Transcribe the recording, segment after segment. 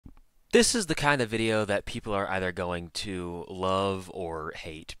This is the kind of video that people are either going to love or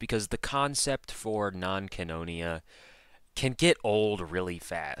hate, because the concept for non-Cannonia can get old really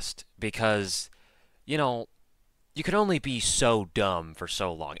fast, because, you know, you can only be so dumb for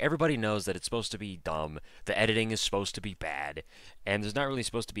so long. Everybody knows that it's supposed to be dumb, the editing is supposed to be bad, and there's not really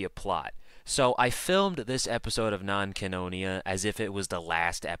supposed to be a plot. So I filmed this episode of non-Cannonia as if it was the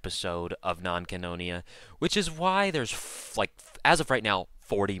last episode of non-Cannonia, which is why there's, like, as of right now,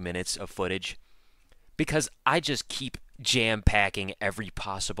 40 minutes of footage, because I just keep jam-packing every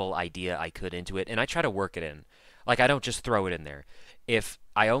possible idea I could into it, and I try to work it in. Like, I don't just throw it in there.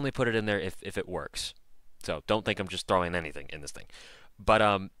 I only put it in there if it works. So don't think I'm just throwing anything in this thing.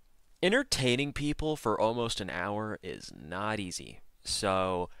 But entertaining people for almost an hour is not easy.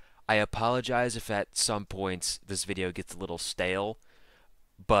 So I apologize if at some points this video gets a little stale,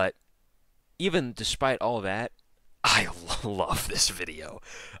 but even despite all that, I love this video.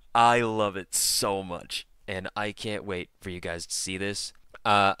 I love it so much, and I can't wait for you guys to see this.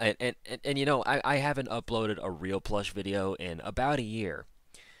 And you know, I haven't uploaded a real plush video in about a year,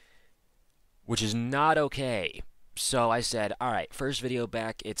 which is not okay. So I said, all right, first video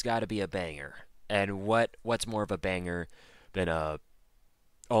back, it's got to be a banger. And what's more of a banger than a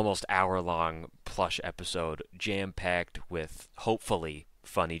almost hour-long plush episode jam-packed with hopefully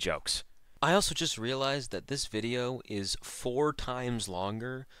funny jokes. I also just realized that this video is 4 times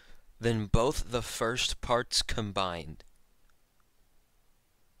longer than both the first parts combined.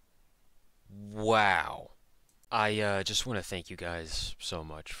 Wow. I just want to thank you guys so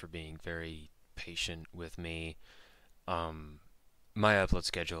much for being very patient with me. My upload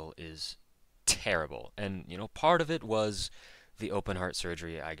schedule is terrible, and you know, part of it was the open heart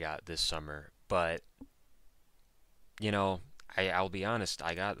surgery I got this summer, but you know, I'll be honest,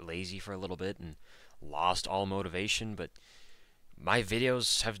 I got lazy for a little bit and lost all motivation, but my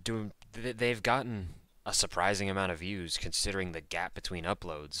videos they've gotten a surprising amount of views considering the gap between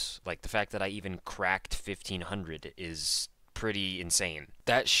uploads. Like, the fact that I even cracked 1,500 is pretty insane.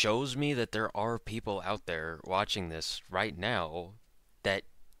 That shows me that there are people out there watching this right now that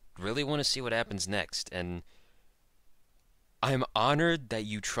really want to see what happens next, and I'm honored that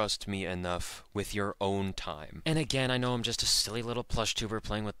you trust me enough with your own time. And again, I know I'm just a silly little plush tuber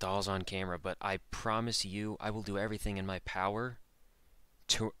playing with dolls on camera, but I promise you I will do everything in my power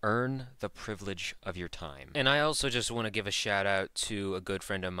to earn the privilege of your time. And I also just want to give a shout out to a good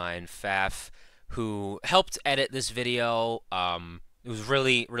friend of mine, Faf, who helped edit this video. It was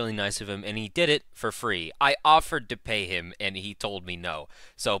really, really nice of him, and he did it for free. I offered to pay him, and he told me no.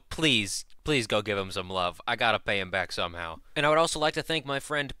 So please go give him some love. I gotta pay him back somehow. And I would also like to thank my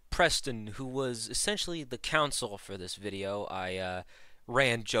friend Preston, who was essentially the counsel for this video. I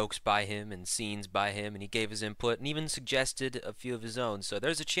ran jokes by him and scenes by him, and he gave his input and even suggested a few of his own. So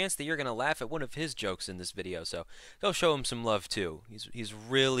there's a chance that you're gonna laugh at one of his jokes in this video. So go show him some love too. He's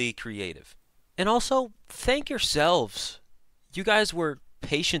really creative. And also, thank yourselves. You guys were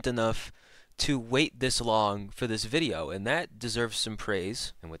patient enough to wait this long for this video, and that deserves some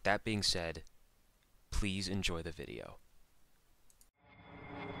praise. And with that being said, please enjoy the video.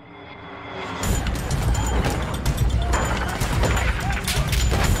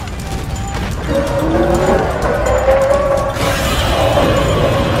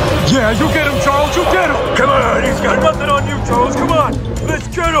 Yeah, you get him, Charles, you get him! Come on, he's got nothing on you, Charles, come on! Let's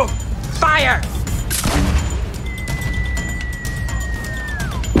get him! Fire!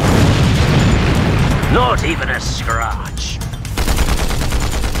 Not even a scratch.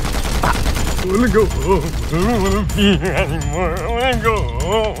 I wanna go home. I don't wanna be here anymore. I wanna go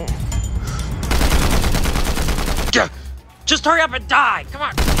home. Just hurry up and die! Come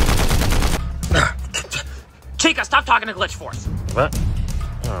on! Chica, stop talking to Glitch Force! What?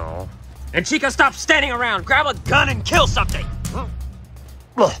 Oh. And Chica, stop standing around! Grab a gun and kill something!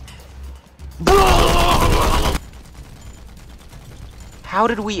 How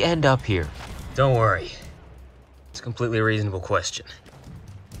did we end up here? Don't worry. It's a completely reasonable question.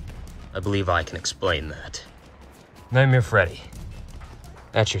 I believe I can explain that. Nightmare Freddy.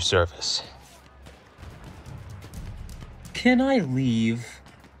 At your service. Can I leave?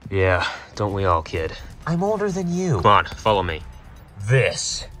 Yeah, don't we all, kid? I'm older than you. Come on, follow me.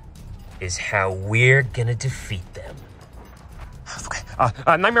 This is how we're gonna defeat them.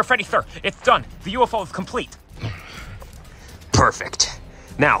 Nightmare Freddy, sir, it's done. The UFO is complete. Perfect.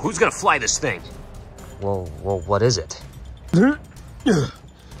 Now, who's gonna fly this thing? Well, what is it?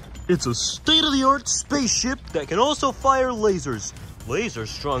 It's a state-of-the-art spaceship that can also fire lasers. Lasers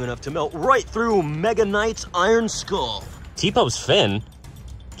strong enough to melt right through Mega Knight's iron skull. T-Po's Finn?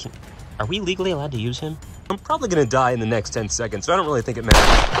 Are we legally allowed to use him? I'm probably gonna die in the next 10 seconds, so I don't really think it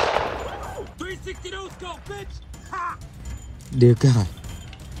matters. 360 no scope, bitch! Ha! Dear God.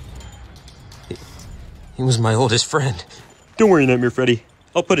 He was my oldest friend. Don't worry, Nightmare Freddy.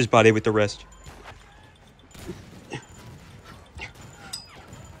 I'll put his body with the rest.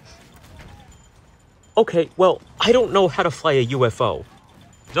 Okay, well, I don't know how to fly a UFO.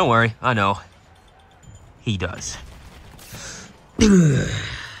 Don't worry, I know. He does.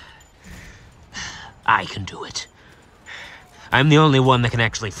 I can do it. I'm the only one that can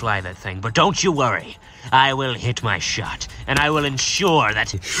actually fly that thing, but don't you worry. I will hit my shot, and I will ensure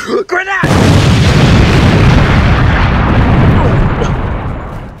that... Grenade!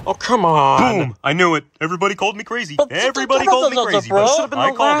 Oh, come on! Boom! I knew it. Everybody called me crazy. But Everybody called me crazy. bro. But Should've been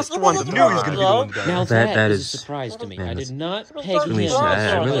I the called last it. one I to knew he was die. going to be the one to die. Now That that is is- a surprise to me. man, I that's did not peg really him.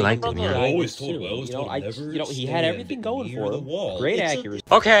 sad. I really liked him, Yeah, yeah. I always did told too. him, I always told him, You know, he had stand everything going near for the him. wall. Great It's a- accuracy.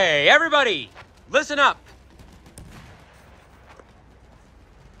 Okay, everybody, listen up.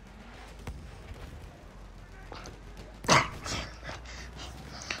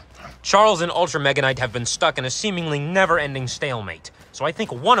 Charles and Ultra Mega Knight have been stuck in a seemingly never-ending stalemate, so I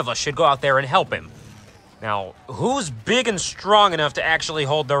think one of us should go out there and help him. Now, who's big and strong enough to actually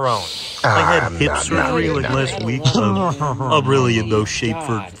hold their own? I had hip surgery like last week, so I'm really in no shape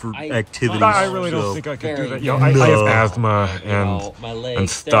for activities. I really don't so- think I can do that. Yo, I have No. asthma and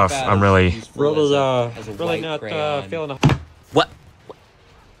stuff. I'm really... Really not feeling... What?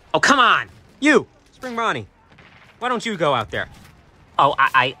 Oh, come on! You! Spring Bonnie, why don't you go out there? Oh,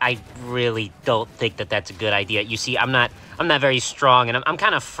 I really don't think that that's a good idea. You see, I'm not very strong, and I'm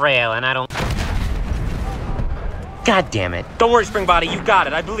kind of frail, and I don't... God damn it. Don't worry, Spring Body, you got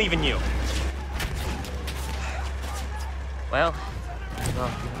it. I believe in you. Well,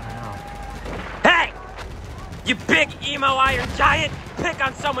 Hey! You big emo iron giant! Pick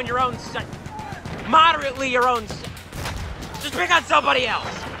on someone your own size. Moderately your own size. Just pick on somebody else!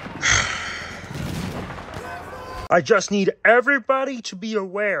 I just need everybody to be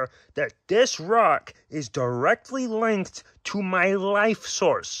aware that this rock is directly linked to my life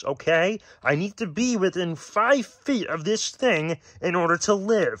source, okay? I need to be within 5 feet of this thing in order to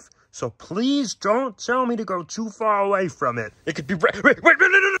live. So please don't tell me to go too far away from it. It could be...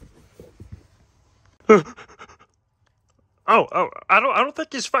 Oh, I don't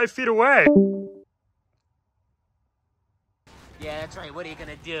think he's 5 feet away. yeah, that's right. What are you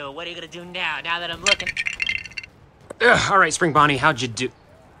gonna do? What are you gonna do now that I'm looking? All right, Spring Bonnie, how'd you do?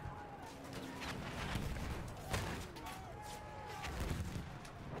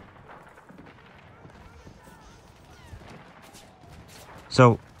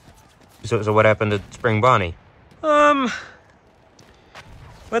 So what happened to Spring Bonnie?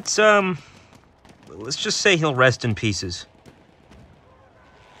 Let's just say he'll rest in pieces.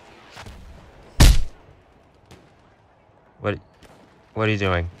 What are you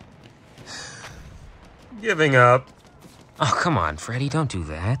doing? Giving up. Oh, come on, Freddy, don't do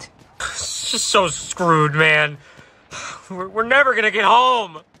that. It's just so screwed, man. We're never gonna get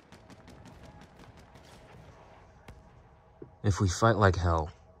home. If we fight like hell,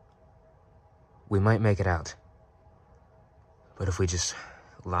 we might make it out. But if we just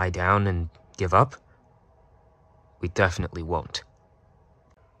lie down and give up, we definitely won't.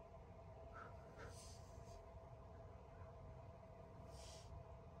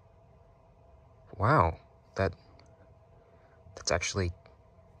 Wow, that's actually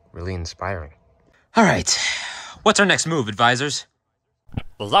really inspiring. All right, what's our next move, advisors?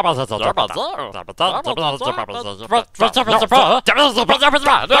 Do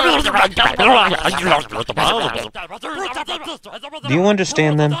you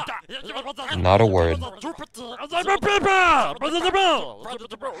understand them? Not a word.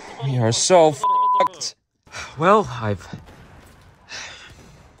 We are so f***ed. Well,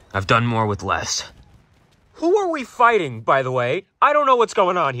 I've done more with less. Who are we fighting, by the way? I don't know what's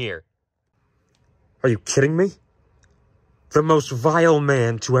going on here. Are you kidding me? The most vile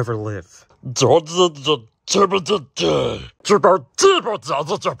man to ever live. He's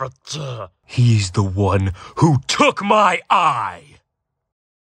the one who took my eye!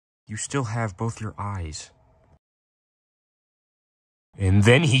 You still have both your eyes. And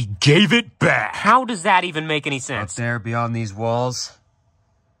then he gave it back! How does that even make any Out sense? there beyond these walls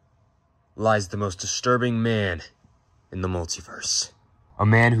lies the most disturbing man in the multiverse. A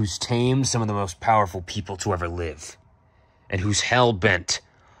man who's tamed some of the most powerful people to ever live, and who's hell-bent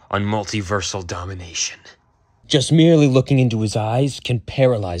on multiversal domination. Just merely looking into his eyes can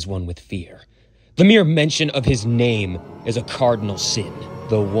paralyze one with fear. The mere mention of his name is a cardinal sin.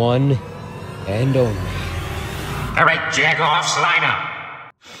 The one and only. All right, Jagoffs, line up.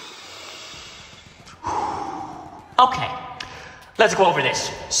 Okay, Let's go over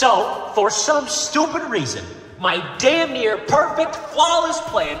this. So, for some stupid reason, my damn near perfect, flawless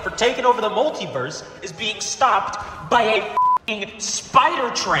plan for taking over the multiverse is being stopped by a f***ing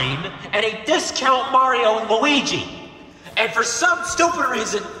spider train and a discount Mario and Luigi. And for some stupid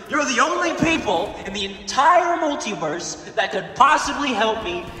reason, you're the only people in the entire multiverse that could possibly help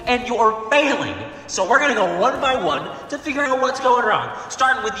me, and you're failing. So we're gonna go one by one to figure out what's going wrong.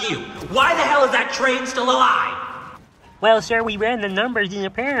 Starting with you. Why the hell is that train still alive? Well, sir, we ran the numbers, and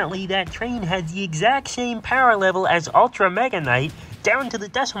apparently that train has the exact same power level as Ultra Mega Knight, down to the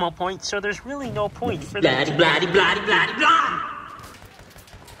decimal point, so there's really no point for that. Blah.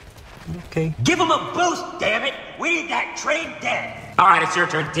 Okay. Give him a boost, damn it! We need that train dead! Alright, it's your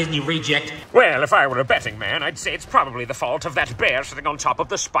turn, Disney reject. Well, if I were a betting man, I'd say it's probably the fault of that bear sitting on top of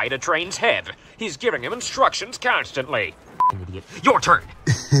the spider train's head. He's giving him instructions constantly. Idiot. Your turn.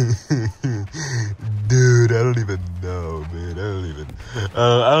 Dude, I don't even know, man.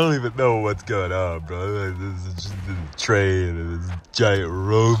 I don't even know what's going on, bro. This is just a train and this giant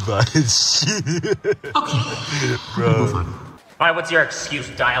robot and shit. Okay. Bro. Alright, what's your excuse,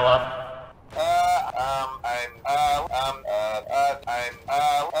 dial-up?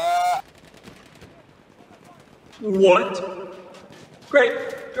 What?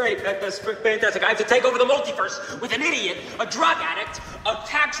 Great, that's fantastic. I have to take over the multiverse with an idiot, a drug addict, a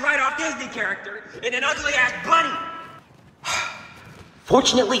tax write-off Disney character, and an ugly-ass bunny.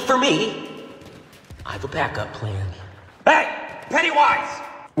 Fortunately for me, I have a backup plan. Hey, Pennywise!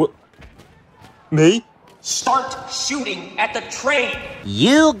 What? Me? Start shooting at the train!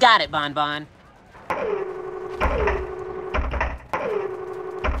 You got it, Bon Bon.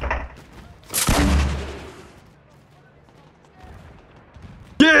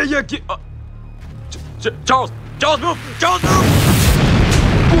 Yeah, get, Charles, move! Charles, move!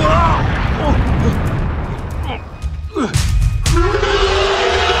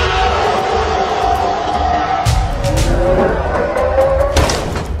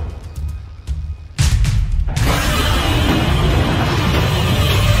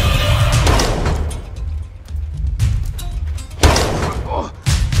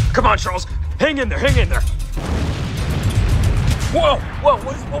 Come on, Charles. Hang in there. Whoa,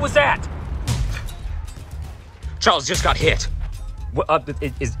 what was that? Charles just got hit.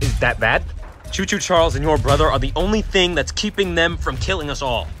 Is that bad? Choo-Choo Charles and your brother are the only thing that's keeping them from killing us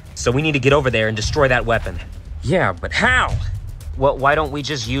all. So we need to get over there and destroy that weapon. Yeah, but how? Well, why don't we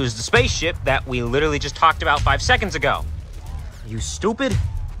just use the spaceship that we literally just talked about 5 seconds ago? Are you stupid?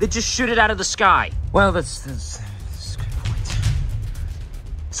 They just shoot it out of the sky. Well, that's a good point.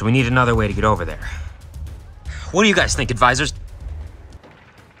 So we need another way to get over there. What do you guys think, advisors?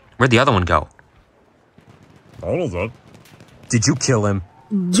 Where'd the other one go? I don't know. Did you kill him?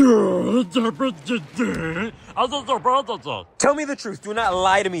 Tell me the truth. Do not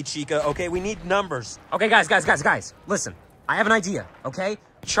lie to me, Chica, okay? We need numbers. Okay, guys. Listen, I have an idea, okay?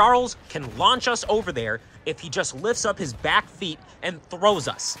 Charles can launch us over there if he just lifts up his back feet and throws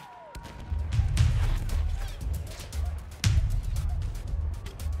us.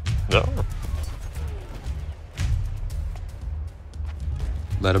 No.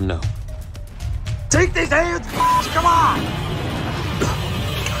 Let him know. Take these hands, come on!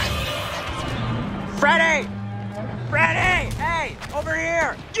 Freddy! Hey, over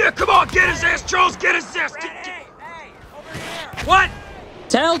here! Yeah, come on, get his ass, Charles, get his ass! Hey, over here! What?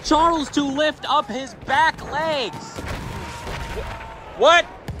 Tell Charles to lift up his back legs. What?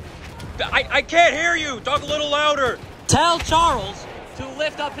 I can't hear you. Talk a little louder. Tell Charles to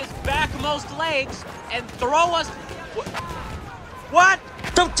lift up his backmost legs and throw us. What?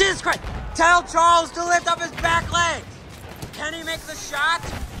 Don't Jesus Christ! Tell Charles to lift up his back legs. Can he make the shot?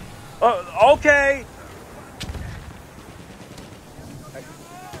 Okay.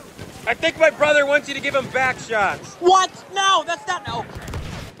 I think my brother wants you to give him back shots. What? No, that's not. Okay.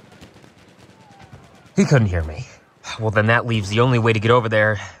 He couldn't hear me. Well, then that leaves the only way to get over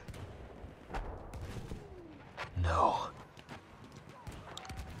there. No.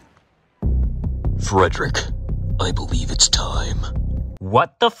 Frederick, I believe it's time.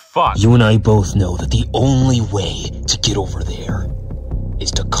 What the fuck? You and I both know that the only way to get over there is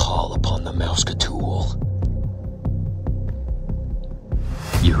to call upon the Mousecatool.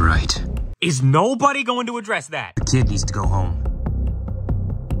 You're right. Is nobody going to address that? The kid needs to go home.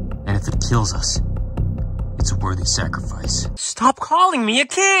 And if it kills us, it's a worthy sacrifice. Stop calling me a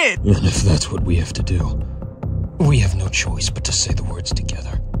kid! And if that's what we have to do, we have no choice but to say the words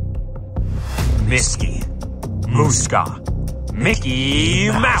together. Misky. Muska. Mickey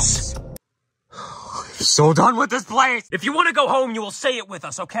Mouse. So done with this place! If you want to go home, you will say it with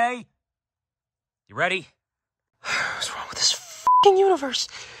us, okay? You ready? What's wrong with this universe.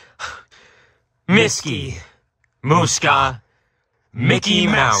 Misky, Muska, Mickey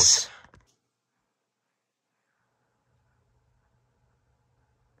Mouse.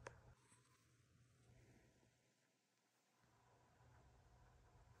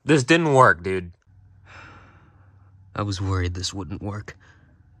 This didn't work, dude. I was worried this wouldn't work.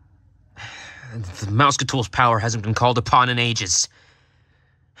 The Mouscatool's power hasn't been called upon in ages.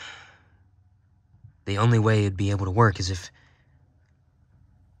 The only way it'd be able to work is if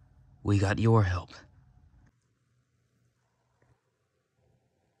we got your help.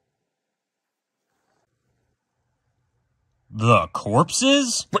 The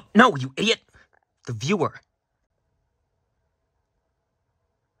corpses? What? No, you idiot! The viewer.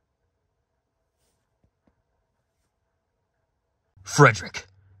 Frederick,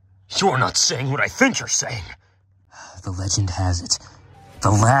 you're not saying what I think you're saying. The legend has it.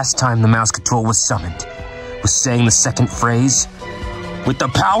 The last time the Mouscatool was summoned was saying the second phrase with the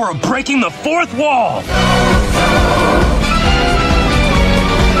power of breaking the fourth wall!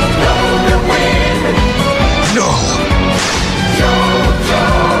 No!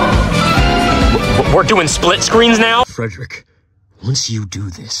 We're doing split screens now? Frederick, once you do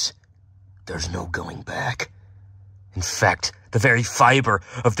this, there's no going back. In fact, the very fiber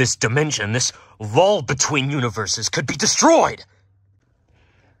of this dimension, this lull between universes, could be destroyed!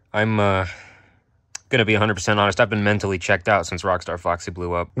 I'm, gonna be 100% honest. I've been mentally checked out since Rockstar Foxy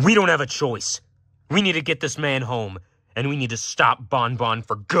blew up. We don't have a choice. We need to get this man home, and we need to stop Bon Bon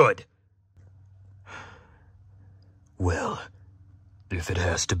for good. Well, if it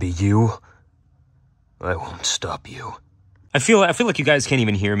has to be you, I won't stop you. I feel like you guys can't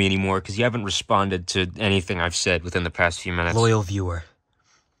even hear me anymore because you haven't responded to anything I've said within the past few minutes. Loyal viewer,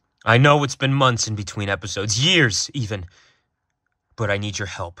 I know it's been months in between episodes, years even, but I need your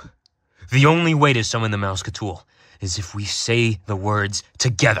help. The only way to summon the Mouscatool is if we say the words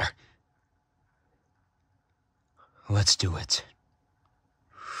together. Let's do it.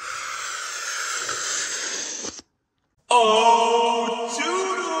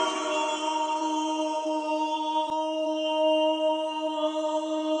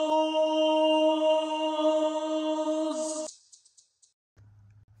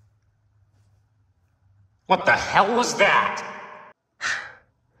 What the hell was that?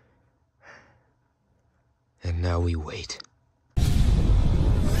 And now we wait.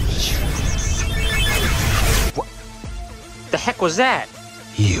 What the heck was that?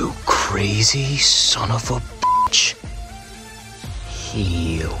 You crazy son of a bitch.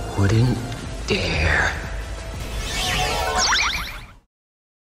 He wouldn't dare.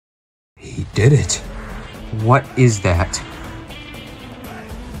 He did it. What is that?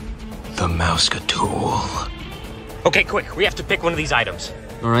 The Mouscatool. Okay, quick, we have to pick one of these items.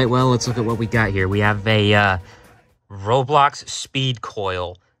 Alright, well, let's look at what we got here. We have a, Roblox speed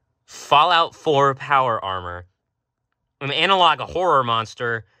coil, Fallout 4 power armor, an analog horror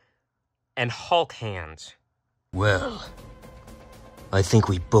monster, and Hulk hands. Well, I think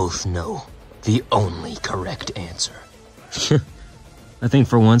we both know the only correct answer. I think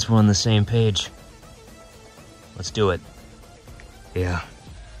for once we're on the same page. Let's do it. Yeah,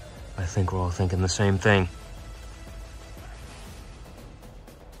 I think we're all thinking the same thing.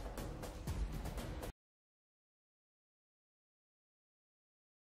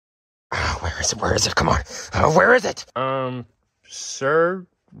 Where is it? Come on. Where is it? Sir,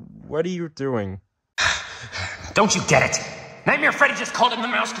 what are you doing? Don't you get it? Nightmare Freddy just called him the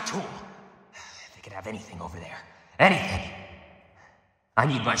Mouscatool. They could have anything over there. Anything. I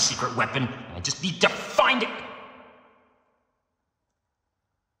need my secret weapon, and I just need to find it.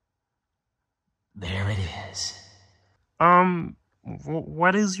 There it is.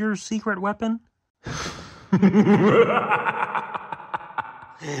 What is your secret weapon?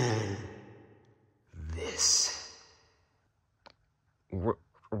 This.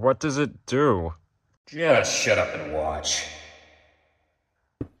 What does it do? Just shut up and watch.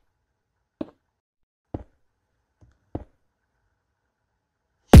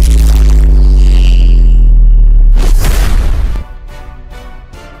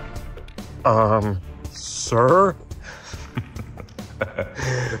 Sir?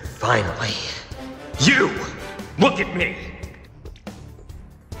 Finally. You! Look at me!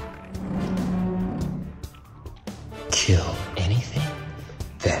 Kill anything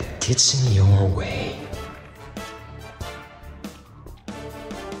that gets in your way.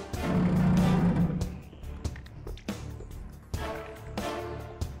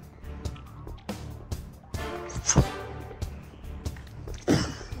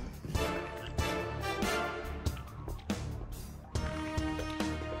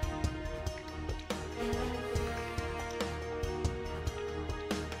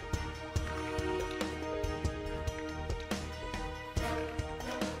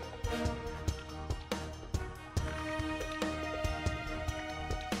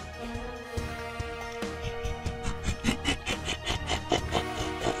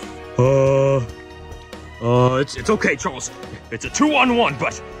 It's okay, Charles. It's a 2-on-1,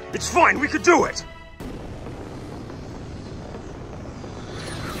 but it's fine. We could do it.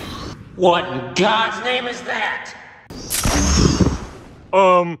 What in God's name is that?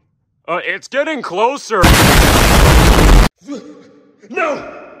 It's getting closer. No!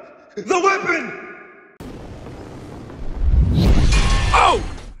 The weapon! Oh!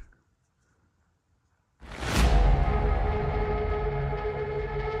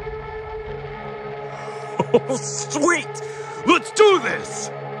 Oh, sweet! Let's do this!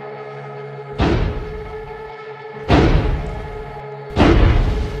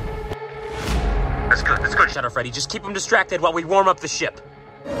 That's good, that's good. Shadow Freddy, just keep him distracted while we warm up the ship.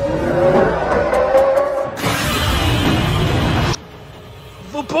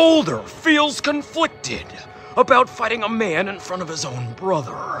 The boulder feels conflicted about fighting a man in front of his own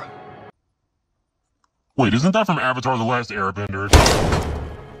brother. Wait, isn't that from Avatar: The Last Airbender?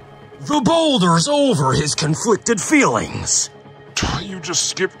 The boulder's over his conflicted feelings. You just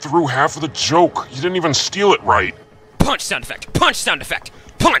skipped through half of the joke. You didn't even steal it right. Punch sound effect! Punch sound effect!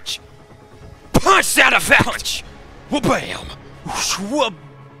 Punch! Punch sound effect! Punch! Wha-bam!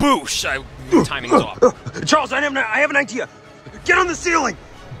 Wha-boosh! Timing's off. Charles, I have an idea. Get on the ceiling!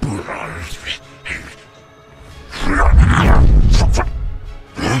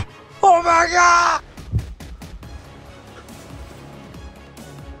 Oh my God!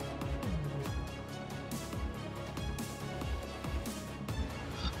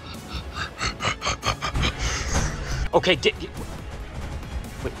 Okay, get...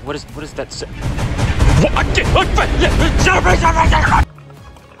 Wait, what is that say?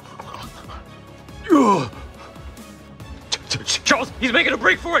 Charles, he's making a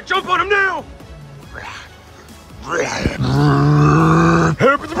break for it! Jump on him now!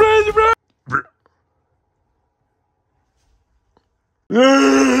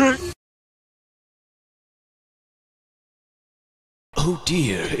 Oh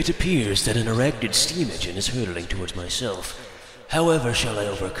dear, it appears that an erected steam engine is hurtling towards myself. However shall I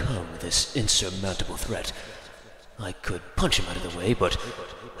overcome this insurmountable threat? I could punch him out of the way, but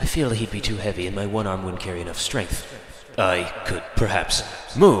I feel he'd be too heavy and my one arm wouldn't carry enough strength. I could perhaps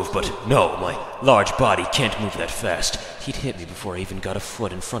move, but no, my large body can't move that fast. He'd hit me before I even got a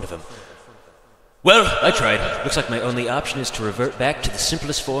foot in front of him. Well, I tried. Looks like my only option is to revert back to the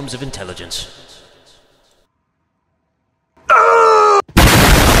simplest forms of intelligence.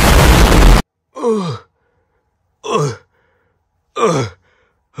 Oh.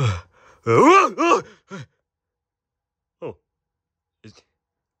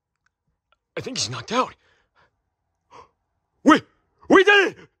 I think he's knocked out. We did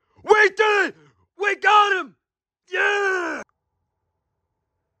it! We did it! We got him! Yeah!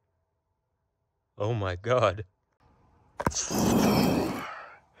 Oh my God.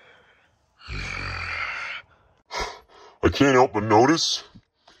 I can't help but notice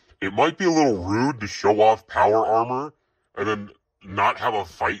it might be a little rude to show off power armor and then not have a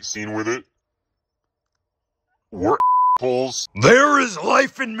fight scene with it. We're assholes. There is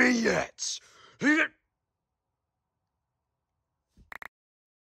life in me yet.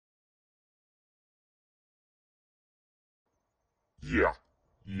 Yeah.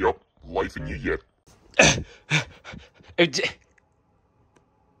 Yup. Life in you yet.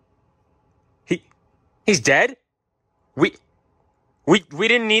 He's dead? We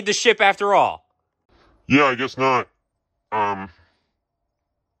didn't need the ship after all. Yeah, I guess not.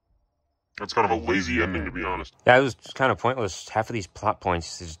 That's kind of a lazy ending, to be honest. Yeah, it was kind of pointless. Half of these plot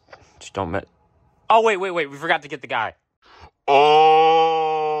points just don't met. Oh, wait. We forgot to get the guy. Oh!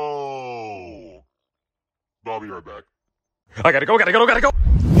 I'll be right back. I gotta go.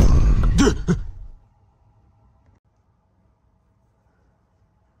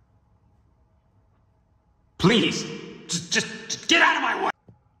 Please, just get out of my way.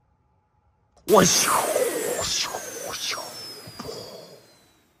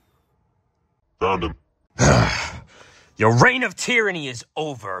 Found him. Your reign of tyranny is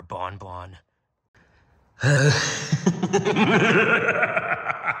over, Bon Bon.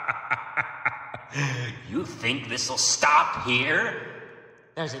 You think this'll stop here?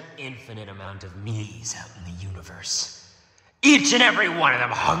 There's an infinite amount of me's out in the universe. Each and every one of them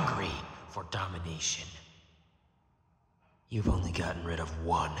hungry for domination. You've only gotten rid of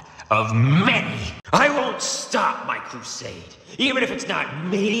one of many. I won't stop my crusade. Even if it's not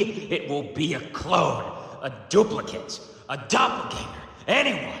me, it will be a clone, a duplicate, a doppelganger,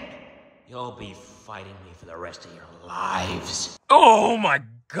 anyone. You'll be fighting me for the rest of your lives. Oh my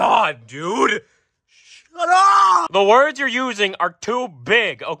God, dude! Shut up! The words you're using are too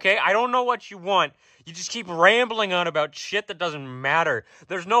big, okay? I don't know what you want. You just keep rambling on about shit that doesn't matter.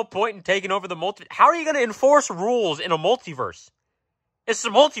 There's no point in taking over the multiverse. How are you going to enforce rules in a multiverse? It's a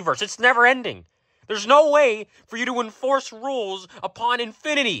multiverse. It's never ending. There's no way for you to enforce rules upon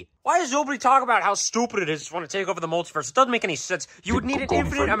infinity. Why does nobody talk about how stupid it is to want to take over the multiverse? It doesn't make any sense. You would need an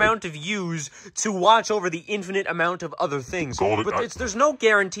infinite amount of yous to watch over the infinite amount of other things. But there's no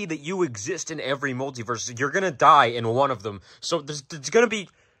guarantee that you exist in every multiverse. You're going to die in one of them. So there's going to be...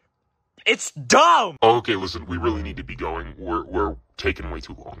 It's dumb! Okay, listen, we really need to be going. We're taking way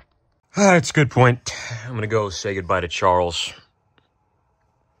too long. That's a good point. I'm going to go say goodbye to Charles.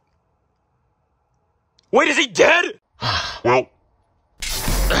 Wait, is he dead? Well...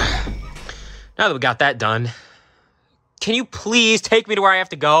 Now that we got that done, can you please take me to where I have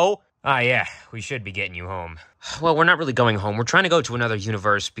to go? Yeah, we should be getting you home. Well, we're not really going home. We're trying to go to another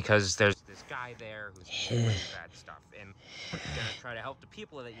universe because there's this guy there who's doing bad stuff. And we're gonna try to help the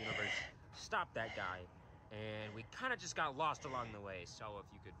people of that universe stop that guy. And we kind of just got lost along the way. So if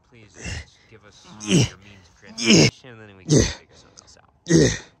you could please just give us your means of transportation, and then we can figure something else out.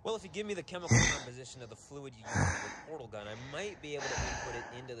 Well, if you give me the chemical composition of the fluid you use with the portal gun, I might be able to input it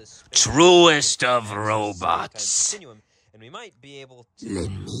into the space. Truest of robots. Continuum, and we might be able to...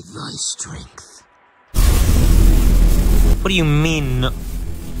 Lend me thy strength. What do you mean?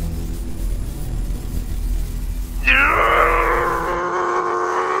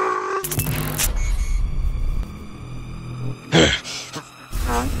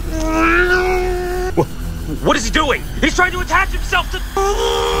 What is he doing? He's trying to attach himself to...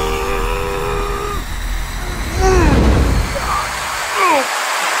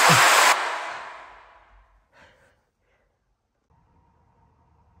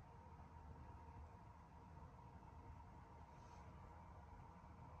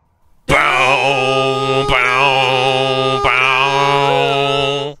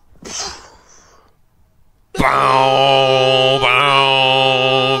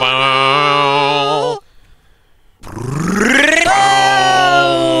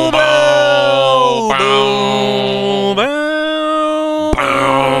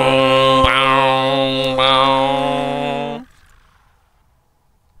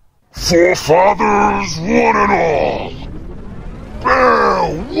 Forefathers, one and all, bear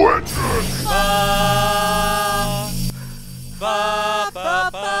witness!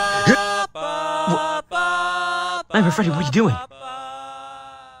 Nightmare Freddy, what are you doing?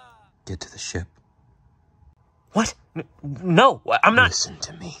 Get to the ship. What? No, I'm not... Listen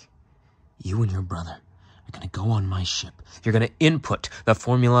to me. You and your brother are gonna go on my ship. You're gonna input the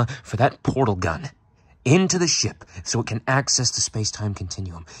formula for that portal gun into the ship so it can access the space-time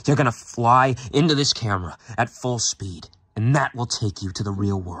continuum. You're gonna fly into this camera at full speed, and that will take you to the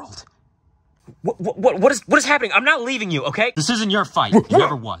real world. What is happening? I'm not leaving you, okay? This isn't your fight. It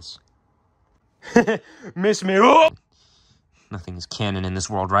never was. Miss me up! Nothing is canon in this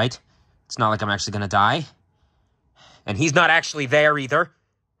world, right? It's not like I'm actually gonna die. And he's not actually there either.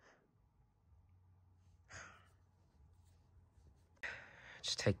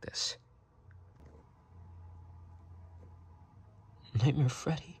 Just take this. Nightmare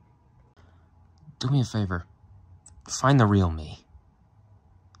Freddy. Do me a favor. Find the real me.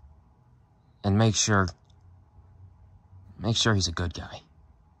 And make sure he's a good guy.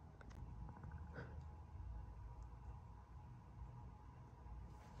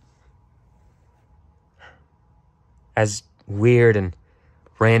 As weird and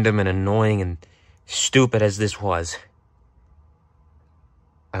random and annoying and stupid as this was,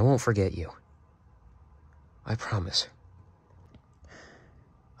 I won't forget you. I promise.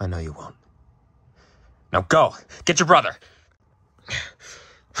 I know you won't. Now go! Get your brother!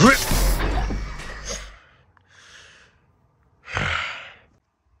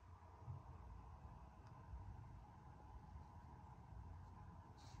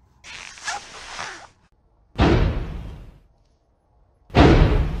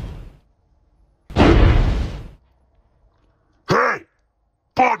 Hey!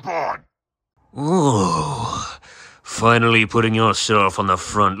 Bon! Ooh. Finally putting yourself on the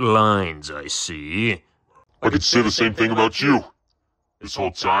front lines, I see. I could say the same thing about you. This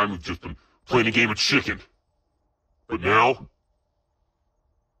whole time we've just been playing a game of chicken. But now,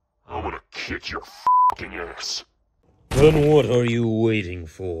 I'm gonna kick your fucking ass. Then what are you waiting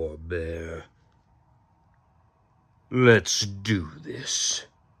for, Bear? Let's do this.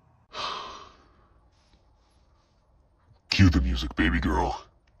 Cue the music, baby girl.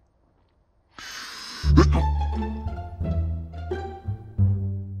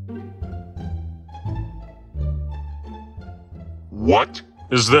 What?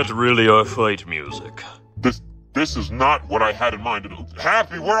 Is that really our fight music? This is not what I had in mind.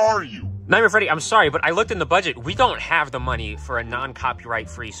 Happy, where are you? Nightmare Freddy, I'm sorry, but I looked in the budget. We don't have the money for a non-copyright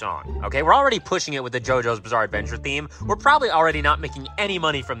free song, okay? We're already pushing it with the JoJo's Bizarre Adventure theme. We're probably already not making any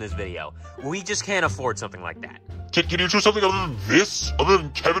money from this video. We just can't afford something like that. Can you do something other than this? Other than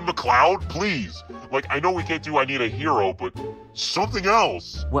Kevin McLeod? Please. Like, I know we can't do I Need a Hero, but something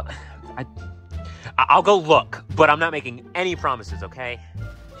else. Well, I'll go look, but I'm not making any promises, okay?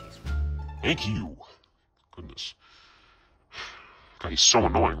 Jeez. Thank you. Goodness. God, he's so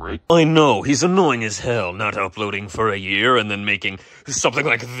annoying, right? I know, he's annoying as hell, not uploading for a year and then making something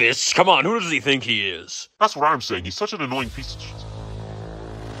like this. Come on, who does he think he is? That's what I'm saying. He's such an annoying piece of shit.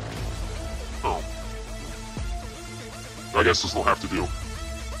 Oh. I guess this will have to do.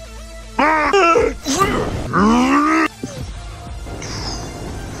 Oh,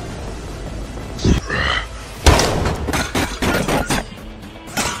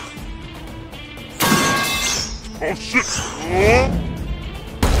 shit!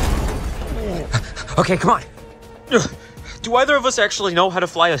 Okay, come on. Do either of us actually know how to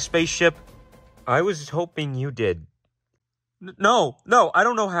fly a spaceship? I was hoping you did. No, I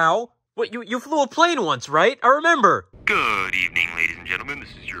don't know how. What, you flew a plane once, right? I remember. Good evening, ladies and gentlemen.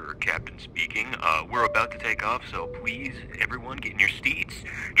 This is your captain speaking. We're about to take off, so please, everyone, get in your seats,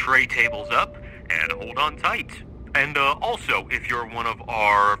 tray tables up, and hold on tight. And also, if you're one of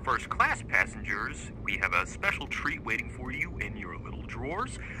our first-class passengers, we have a special treat waiting for you in your little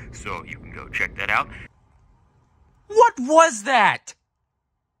drawers, so you can go check that out. What was that?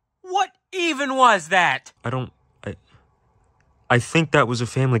 What even was that? I think that was a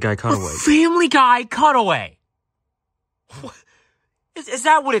Family Guy cutaway. Family Guy cutaway? What? Is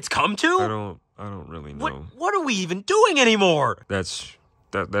that what it's come to? I don't really know. What are we even doing anymore? That's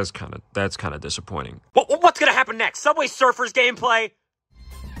kind of disappointing. What's gonna happen next? Subway Surfers gameplay?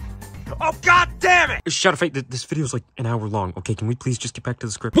 Oh, god damn it! Shut up, this video's like an hour long. Okay, can we please just get back to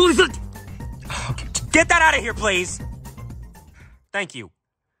the script? Okay, get that out of here, please! Thank you.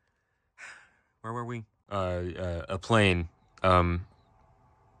 Where were we? A plane. No,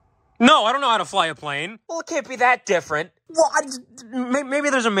 I don't know how to fly a plane. Well, it can't be that different. Well, maybe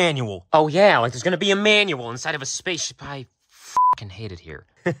there's a manual. Oh, yeah, like there's gonna be a manual inside of a spaceship. I fucking hate it here.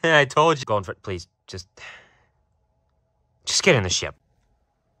 I told you. Go on, please, just get in the ship.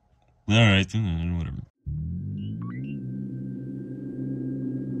 Alright, whatever.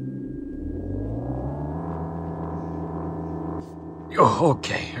 Oh,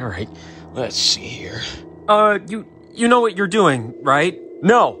 okay, alright. Let's see here. You know what you're doing, right?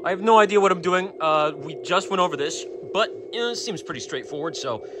 No, I have no idea what I'm doing. We just went over this, but, it seems pretty straightforward,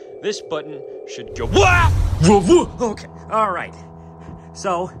 so this button should go... Okay, alright.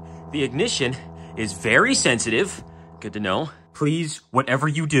 So, the ignition is very sensitive. Good to know. Please, whatever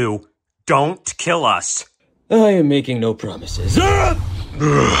you do, don't kill us. I am making no promises.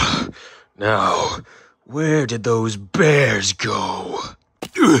 Now, where did those bears go?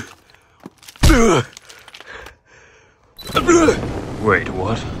 Wait,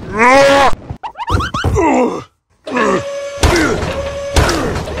 what?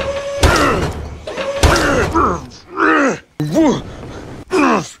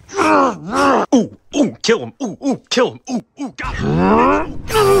 Ooh, kill him. Ooh, kill him. Ooh, got him.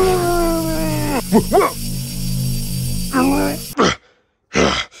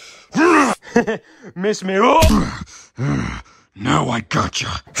 Miss me. Now I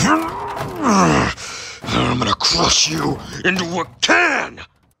gotcha. I'm gonna crush you into a can!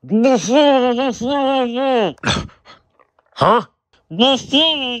 Huh?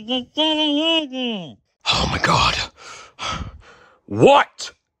 Oh my god.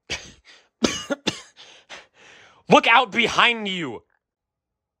 What? Look out behind you!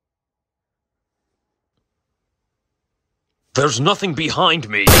 There's nothing behind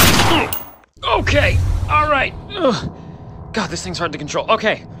me. Okay, alright. God, this thing's hard to control.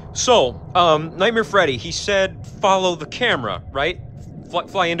 Okay, so, Nightmare Freddy, he said follow the camera, right?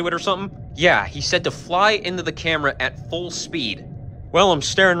 Fly into it or something? Yeah, he said to fly into the camera at full speed. Well, I'm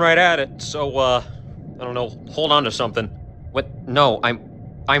staring right at it, so, I don't know, hold on to something. What? No,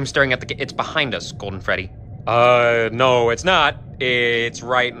 I'm staring at it's behind us, Golden Freddy. No, it's not. It's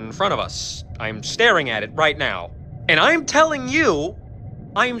right in front of us. I'm staring at it right now. And I'm telling you,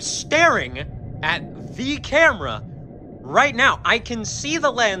 I'm staring at the camera right now. I can see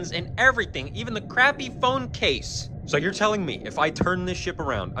the lens and everything, even the crappy phone case. So you're telling me if I turn this ship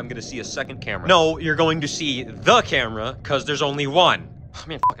around, I'm gonna see a second camera? No, you're going to see the camera, because there's only one. Oh,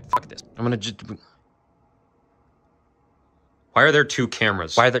 man, fuck this. I'm gonna just... Why are there two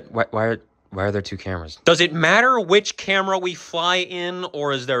cameras? Why are there two cameras? Does it matter which camera we fly in,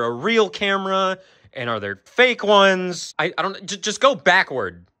 or is there a real camera? And are there fake ones? I don't... Just go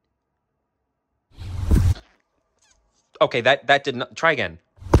backward. Okay, that did not... Try again.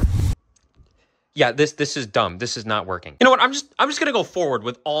 Yeah, this is dumb. This is not working. You know what? I'm just gonna go forward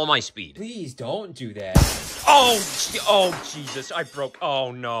with all my speed. Please don't do that. Oh, Jesus, I broke.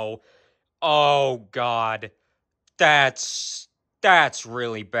 Oh, no. Oh, God. That's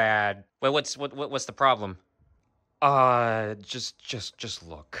really bad. Wait, what's the problem? Just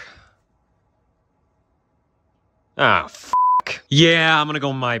look. Ah, fuck. Yeah, I'm gonna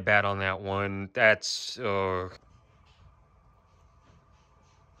go my bad on that one. That's,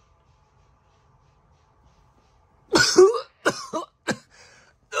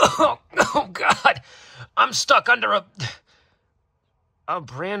 Oh, God. I'm stuck under a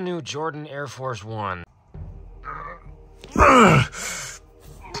brand new Jordan Air Force One.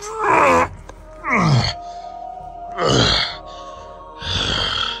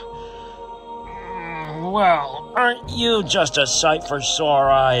 Well, aren't you just a sight for sore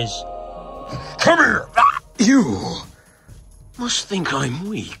eyes? Come here! You must think I'm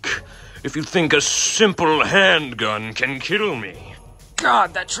weak if you think a simple handgun can kill me.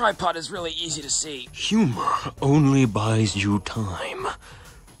 God, that tripod is really easy to see. Humor only buys you time.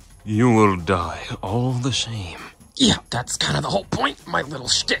 You will die all the same. Yeah, that's kind of the whole point. My little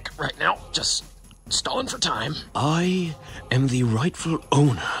shtick right now. Just stalling for time. I am the rightful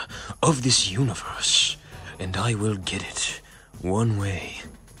owner of this universe, and I will get it one way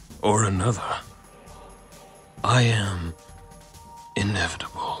or another. I am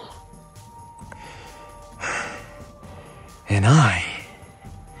inevitable. And I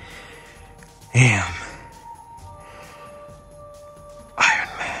am Iron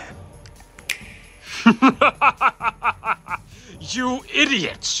Man. You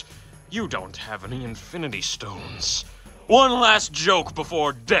idiots! You don't have any Infinity Stones. One last joke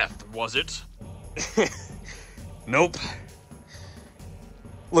before death, was it? Nope.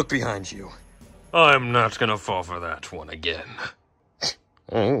 Look behind you. I'm not gonna fall for that one again.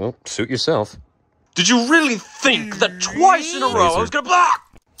 Oh, well, suit yourself. Did you really think that twice in a row I was gonna block?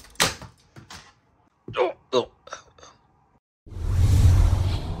 Oh.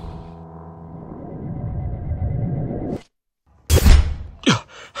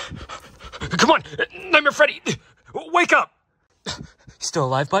 Come on, Nightmare Freddy, wake up! Still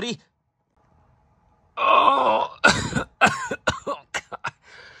alive, buddy? Oh,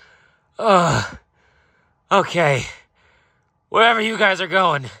 God. Okay. Wherever you guys are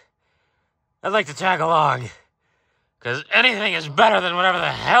going, I'd like to tag along. Because anything is better than whatever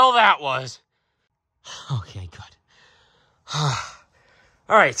the hell that was. Okay, good.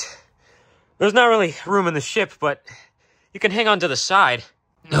 Alright. There's not really room in the ship, but you can hang on to the side.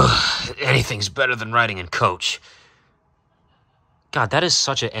 Anything's better than riding in coach. God, that is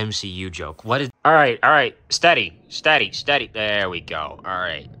such an MCU joke. What is... Alright. Steady. There we go.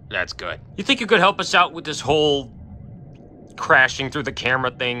 Alright, that's good. You think you could help us out with this whole crashing through the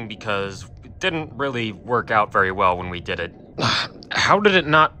camera thing? Because it didn't really work out very well when we did it. How did it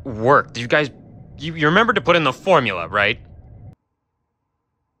not work? Did you guys... You remembered to put in the formula, right?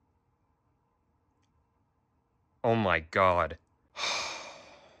 Oh my God.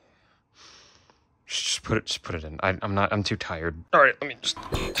 Just put it in. I'm too tired. All right, let me just...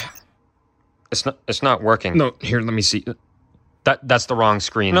 It's not working. No, here, let me see. That's the wrong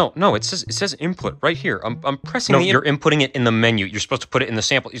screen. No, it says input right here. I'm pressing the... you're inputting it in the menu. You're supposed to put it in the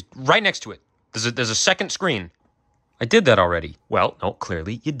sample. It's right next to it. There's a second screen. I did that already. Well, no,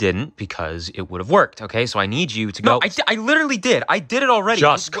 clearly you didn't because it would have worked, okay? So I need you to go... No, I literally did. I did it already.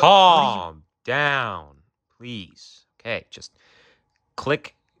 Just calm down, please. Okay, just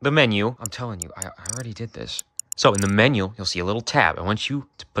click the menu. I'm telling you, I already did this. So in the menu, you'll see a little tab. I want you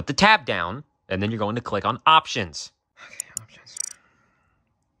to put the tab down, and then you're going to click on Options. Okay, Options.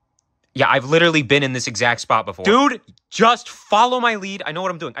 Yeah, I've literally been in this exact spot before. Dude, just follow my lead. I know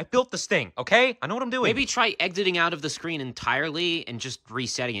what I'm doing. I built this thing, okay? I know what I'm doing. Maybe try exiting out of the screen entirely and just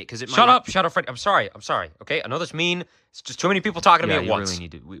resetting it, because it might... Shut up, Fred. I'm sorry, okay? I know that's mean. It's just too many people talking to me at once. Really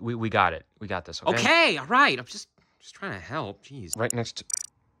need to... We got it. We got this, okay? Okay, all right. I'm just trying to help. Jeez. Right next to...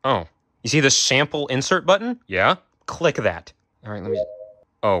 Oh. You see the sample insert button? Yeah? Click that. All right, let me...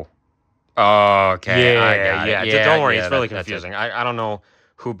 Oh. Okay, I got it. Yeah, don't worry, it's really confusing. I don't know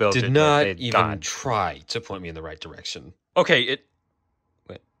who built it. Did not even try to point me in the right direction. Okay,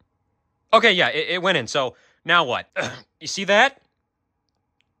 Wait. Okay, yeah, it went in, so now what? You see that?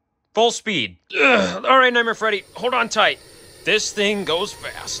 Full speed. All right, Nightmare Freddy, hold on tight. This thing goes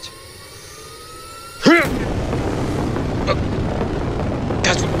fast.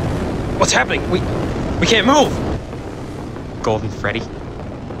 Guys, what's happening? We can't move. Golden Freddy,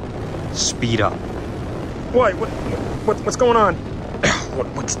 speed up. What's going on?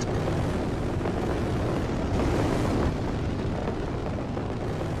 What's...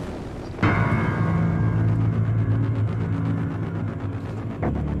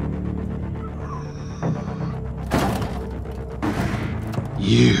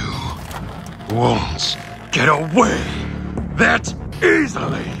 You won't get away that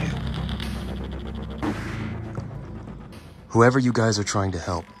easily! Whoever you guys are trying to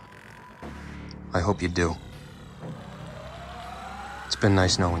help, I hope you do. It's been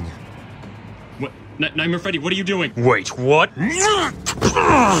nice knowing you. What? Nightmare Freddy, what are you doing? Wait, what?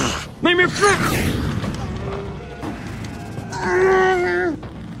 Nightmare Freddy!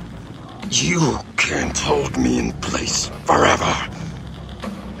 You can't hold me in place forever.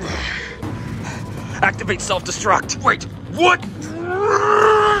 Activate self-destruct. Wait, what?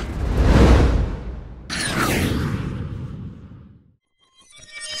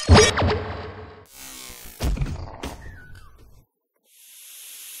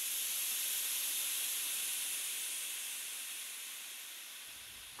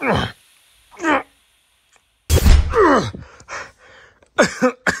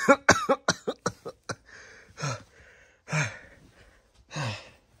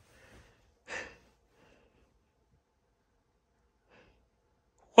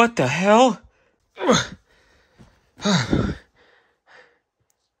 What the hell?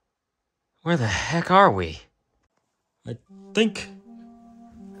 Where the heck are we? I think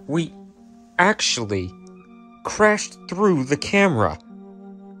we actually crashed through the camera.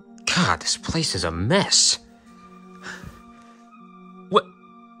 God, this place is a mess.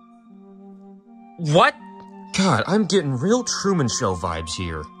 What? God, I'm getting real Truman Show vibes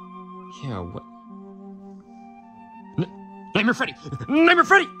here. Yeah, what? Nightmare Freddy! Nightmare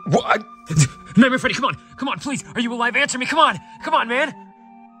Freddy! What? Nightmare Freddy, come on! Come on, please! Are you alive? Answer me! Come on! Come on, man!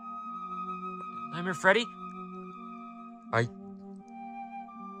 Nightmare Freddy? I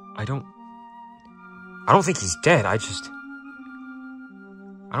don't think he's dead. I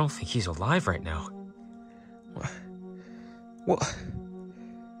don't think he's alive right now. What?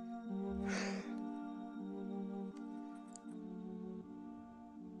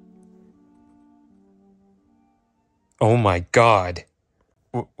 Oh my god.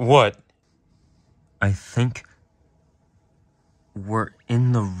 What? I think we're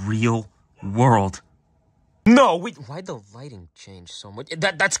in the real world. No, we... Why'd the lighting change so much?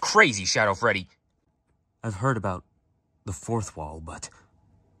 That's crazy, Shadow Freddy. I've heard about the fourth wall, but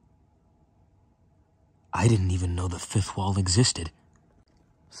I didn't even know the fifth wall existed.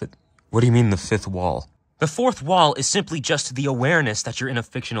 What do you mean, the fifth wall? The fourth wall is simply just the awareness that you're in a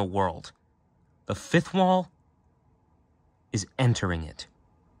fictional world. The fifth wall is entering it.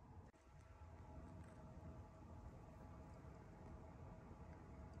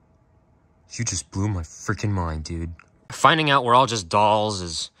 You just blew my freaking mind, dude. Finding out we're all just dolls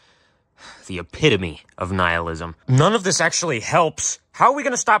is the epitome of nihilism. None of this actually helps. How are we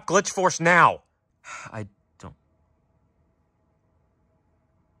gonna stop Glitch Force now? I don't...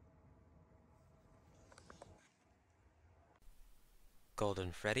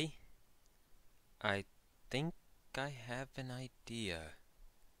 Golden Freddy? I think I have an idea.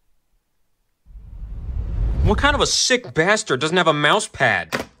 What kind of a sick bastard doesn't have a mouse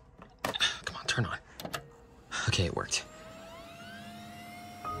pad? Come on, turn on. Okay, it worked.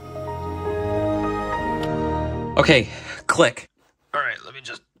 Okay, click. Alright, let me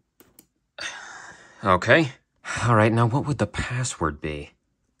just... Okay. Alright, now what would the password be?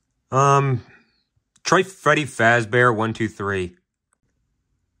 Try Freddy Fazbear 123.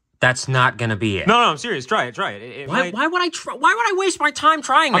 That's not gonna be it. No, I'm serious. Try it. Why would I waste my time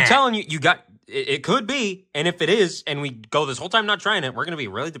trying that? I'm telling you, it could be, and if it is, and we go this whole time not trying it, we're gonna be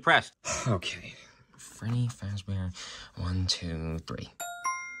really depressed. Okay. Freddy Fazbear 1, 2, 3.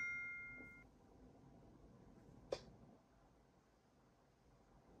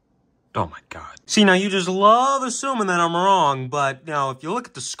 Oh my god. See, now you just love assuming that I'm wrong, but, you know, if you look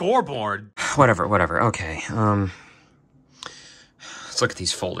at the scoreboard... Whatever. Okay, let's look at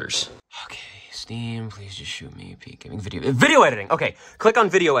these folders. Okay, Steam, please just shoot me a peek. Giving video editing. Okay, click on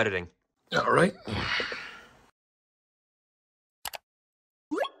video editing. All right.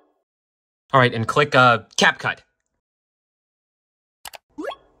 All right, and click CapCut.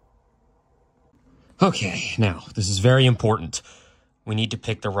 Okay, now, this is very important. We need to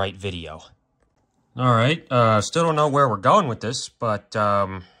pick the right video. All right, still don't know where we're going with this, but,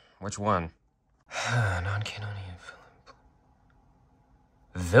 which one? Non-Cannonia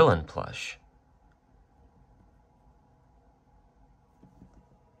villain plush.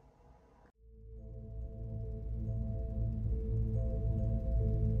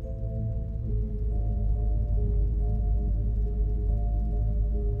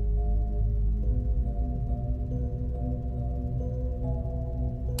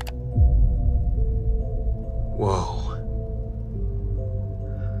 Whoa.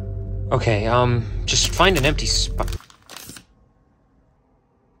 Okay, just find an empty spot.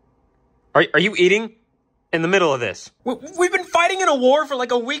 Are you eating in the middle of this? We've been fighting in a war for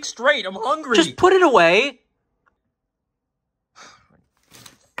like a week straight. I'm hungry. Just put it away.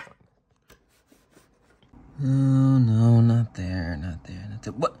 Oh, no, not there.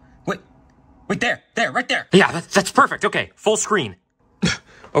 What? Wait, there, right there. Yeah, that's perfect. Okay, full screen.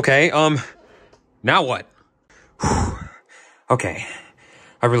 Okay, now what? Okay,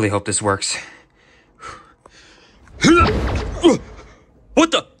 I really hope this works.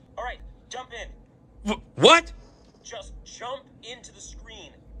 What the? All right, jump in. What? Just jump into the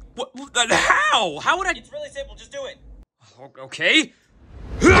screen. How? How would I? It's really simple. Just do it. Okay.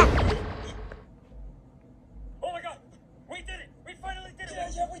 Oh my God! We did it! We finally did it!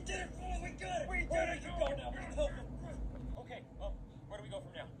 Yeah, we did it! We got it! We did it! You go now. Okay. Where do we go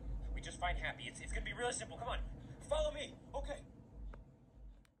from now? We just find Happy. It's gonna be really simple. Come on, follow me. Okay.